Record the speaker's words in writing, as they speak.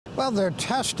Well, they're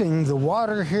testing the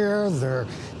water here, they're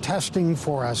testing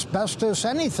for asbestos,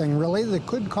 anything really that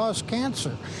could cause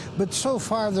cancer. But so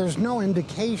far, there's no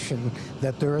indication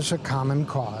that there is a common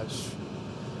cause.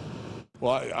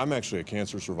 Well, I'm actually a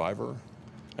cancer survivor,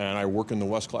 and I work in the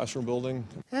West Classroom building.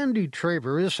 Andy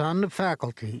Traver is on the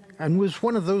faculty and was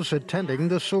one of those attending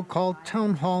the so-called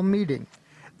town hall meeting.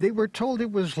 They were told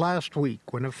it was last week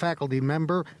when a faculty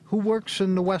member who works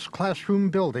in the West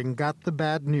Classroom building got the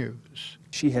bad news.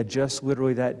 She had just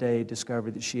literally that day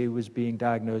discovered that she was being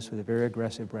diagnosed with a very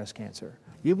aggressive breast cancer.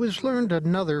 It was learned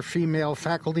another female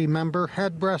faculty member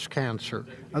had breast cancer,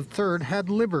 a third had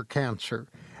liver cancer,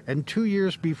 and 2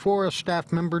 years before a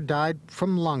staff member died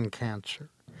from lung cancer.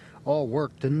 All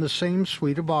worked in the same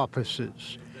suite of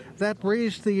offices. That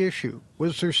raised the issue.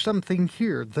 Was there something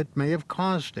here that may have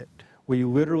caused it? We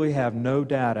literally have no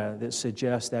data that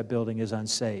suggests that building is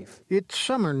unsafe. It's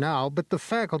summer now, but the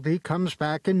faculty comes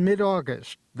back in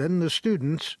mid-August. Then the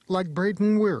students, like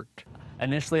Braden Wirt.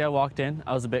 Initially, I walked in,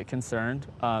 I was a bit concerned,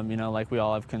 like we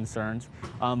all have concerns,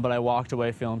 but I walked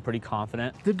away feeling pretty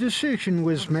confident. The decision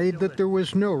was made that there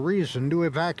was no reason to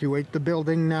evacuate the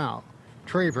building now.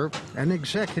 Traver, an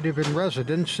executive in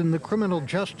residence in the Criminal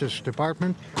Justice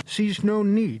Department, sees no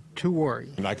need to worry.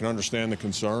 And I can understand the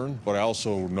concern, but I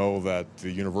also know that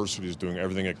the university is doing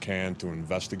everything it can to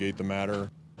investigate the matter.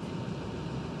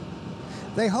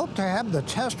 They hope to have the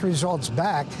test results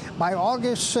back by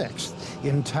August 6th,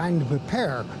 in time to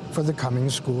prepare for the coming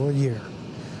school year.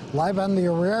 Live on the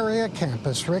Auraria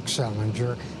campus, Rick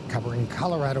Salinger, covering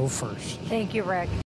Colorado First. Thank you, Rick.